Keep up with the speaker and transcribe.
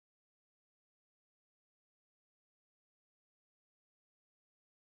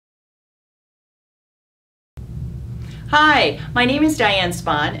Hi, my name is Diane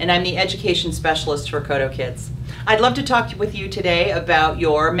Spahn and I'm the Education Specialist for Kodo Kids. I'd love to talk with you today about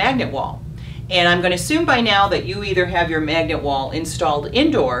your magnet wall. And I'm going to assume by now that you either have your magnet wall installed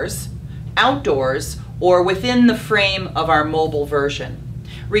indoors, outdoors, or within the frame of our mobile version.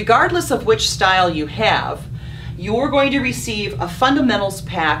 Regardless of which style you have, you're going to receive a fundamentals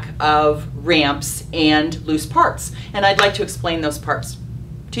pack of ramps and loose parts. And I'd like to explain those parts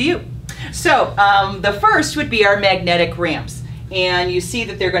to you. So the first would be our magnetic ramps, and you see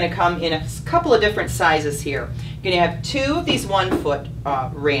that they're going to come in a couple of different sizes here. You're going to have two of these 1-foot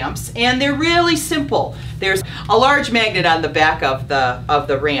ramps, and they're really simple. There's a large magnet on the back of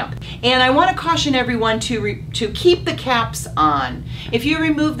the ramp, and I want to caution everyone to keep the caps on. If you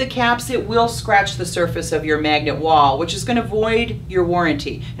remove the caps, it will scratch the surface of your magnet wall, which is going to void your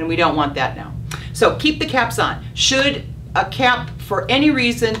warranty, and we don't want that now. So keep the caps on. Should a cap for any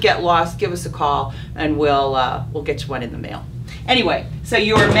reason get lost, give us a call and we'll get you one in the mail. Anyway, so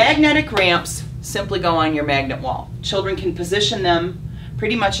your magnetic ramps simply go on your magnet wall. Children can position them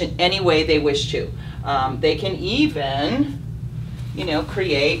pretty much in any way they wish to. They can even,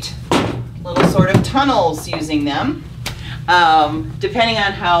 create little sort of tunnels using them, depending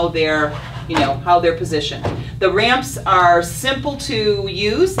on how they're positioned. The ramps are simple to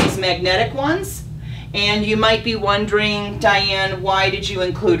use, these magnetic ones. And you might be wondering, Diane, why did you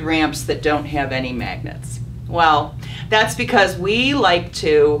include ramps that don't have any magnets? Well, that's because we like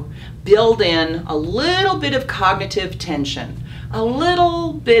to build in a little bit of cognitive tension, a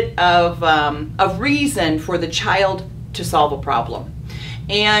little bit of reason for the child to solve a problem.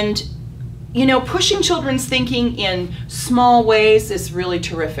 And, pushing children's thinking in small ways is really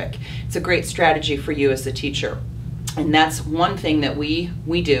terrific. It's a great strategy for you as a teacher. And that's one thing that we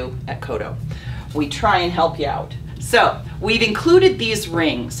do at Kodo. We try and help you out. So we've included these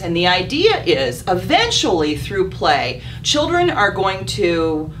rings, and the idea is eventually through play, children are going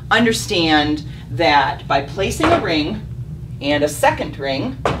to understand that by placing a ring and a second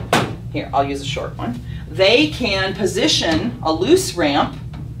ring, here I'll use a short one, they can position a loose ramp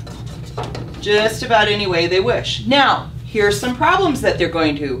just about any way they wish. Now, here's some problems that they're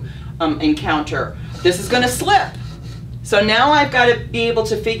going to encounter. This is going to slip. So now I've got to be able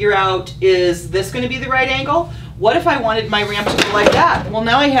to figure out, is this going to be the right angle? What if I wanted my ramp to go like that? Well,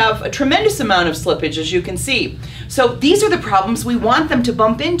 now I have a tremendous amount of slippage, as you can see. So these are the problems we want them to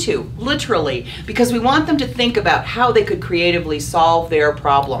bump into, literally, because we want them to think about how they could creatively solve their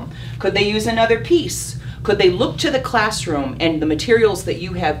problem. Could they use another piece? Could they look to the classroom and the materials that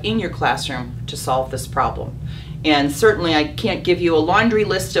you have in your classroom to solve this problem? And certainly I can't give you a laundry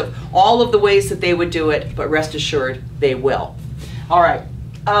list of all of the ways that they would do it, but rest assured they will. All right,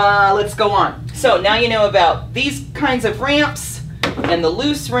 let's go on. So now you know about these kinds of ramps and the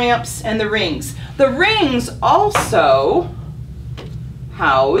loose ramps and the rings. The rings also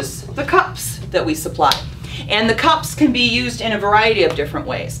house the cups that we supply. And the cups can be used in a variety of different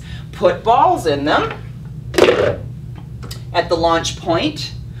ways. Put balls in them at the launch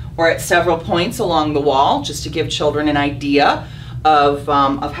point, or at several points along the wall, just to give children an idea of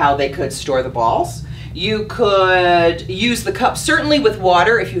how they could store the balls. You could use the cups certainly with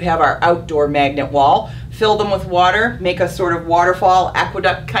water if you have our outdoor magnet wall. Fill them with water, make a sort of waterfall,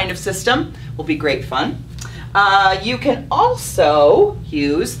 aqueduct kind of system. Will be great fun. You can also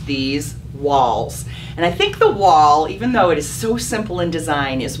use these walls. And I think the wall, even though it is so simple in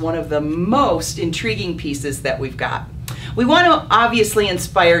design, is one of the most intriguing pieces that we've got. We want to obviously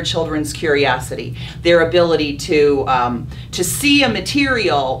inspire children's curiosity, their ability to see a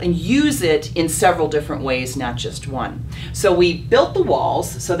material and use it in several different ways, not just one. So we built the walls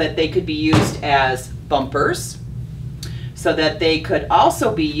so that they could be used as bumpers, so that they could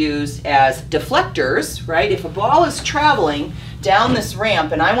also be used as deflectors, right? If a ball is traveling down this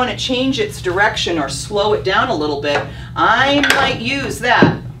ramp and I want to change its direction or slow it down a little bit, I might use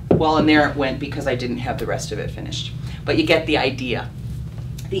that. Well, and there it went because I didn't have the rest of it finished. But you get the idea.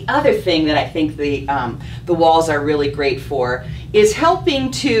 The other thing that I think the walls are really great for is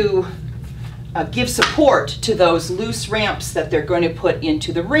helping to give support to those loose ramps that they're going to put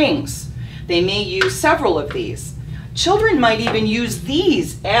into the rings. They may use several of these. Children might even use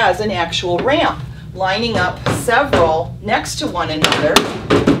these as an actual ramp, lining up several next to one another.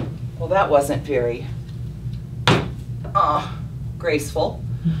 Well, that wasn't very graceful,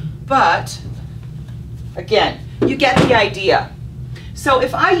 but again, you get the idea. So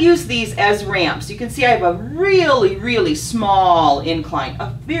if I use these as ramps, you can see I have a really, really small incline,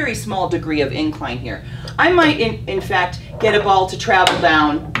 a very small degree of incline here. I might, in fact, get a ball to travel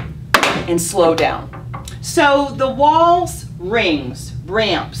down and slow down. So the walls, rings,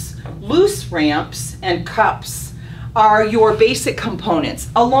 ramps, loose ramps, and cups are your basic components,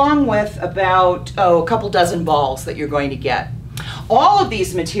 along with about a couple dozen balls that you're going to get. All of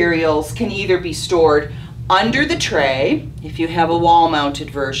these materials can either be stored under the tray, if you have a wall-mounted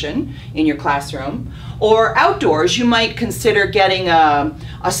version in your classroom, or outdoors. You might consider getting a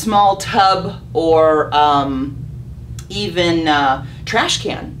small tub, or even trash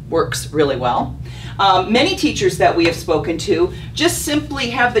can works really well. Many teachers that we have spoken to just simply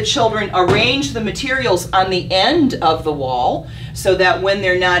have the children arrange the materials on the end of the wall so that when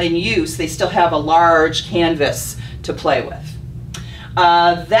they're not in use, they still have a large canvas to play with.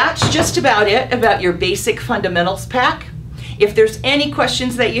 That's just about it about your basic fundamentals pack. If there's any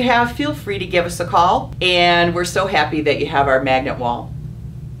questions that you have, feel free to give us a call, and we're so happy that you have our magnet wall.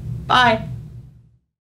 Bye.